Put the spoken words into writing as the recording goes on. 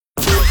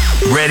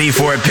Ready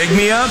for a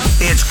pick-me-up?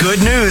 It's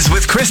Good News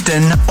with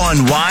Kristen on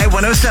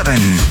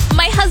Y107.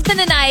 My husband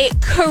and I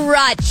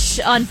crutch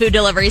on food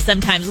delivery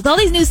sometimes. With all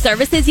these new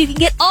services, you can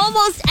get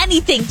almost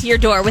anything to your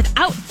door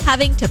without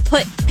having to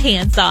put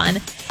pants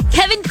on.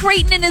 Kevin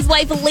Creighton and his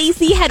wife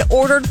Lacey had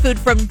ordered food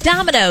from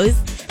Domino's,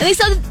 and they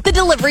saw that the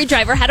delivery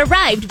driver had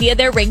arrived via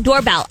their Ring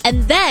doorbell.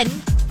 And then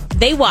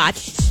they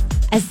watched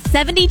as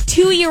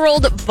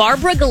 72-year-old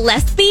Barbara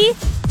Gillespie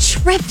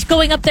tripped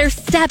going up their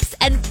steps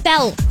and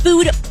fell,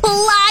 food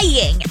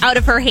flying out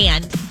of her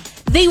hand.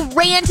 They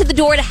ran to the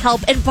door to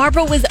help, and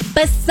Barbara was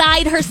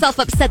beside herself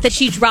upset that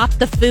she dropped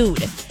the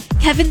food.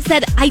 Kevin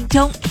said, "I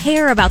don't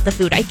care about the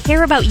food. I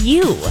care about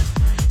you."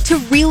 To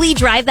really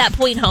drive that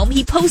point home,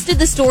 he posted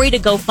the story to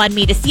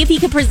GoFundMe to see if he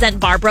could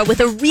present Barbara with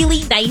a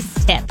really nice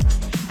tip.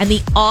 And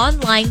the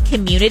online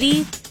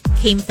community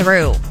came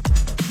through.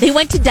 They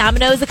went to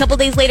Domino's a couple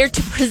days later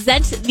to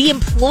present the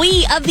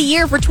Employee of the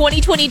Year for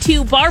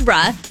 2022,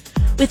 Barbara,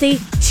 with a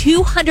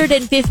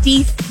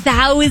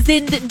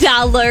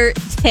 $250,000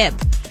 tip.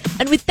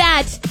 And with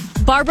that,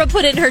 Barbara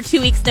put in her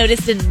 2 weeks'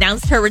 notice and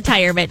announced her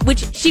retirement,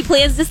 which she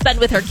plans to spend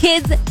with her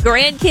kids,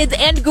 grandkids,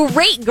 and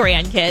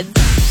great-grandkids.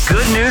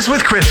 Good News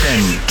with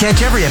Kristen.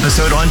 Catch every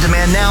episode on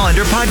demand now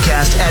under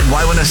podcast at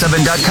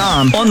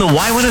Y107.com, on the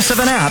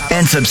Y107 app,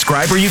 and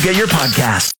subscribe where you get your podcasts.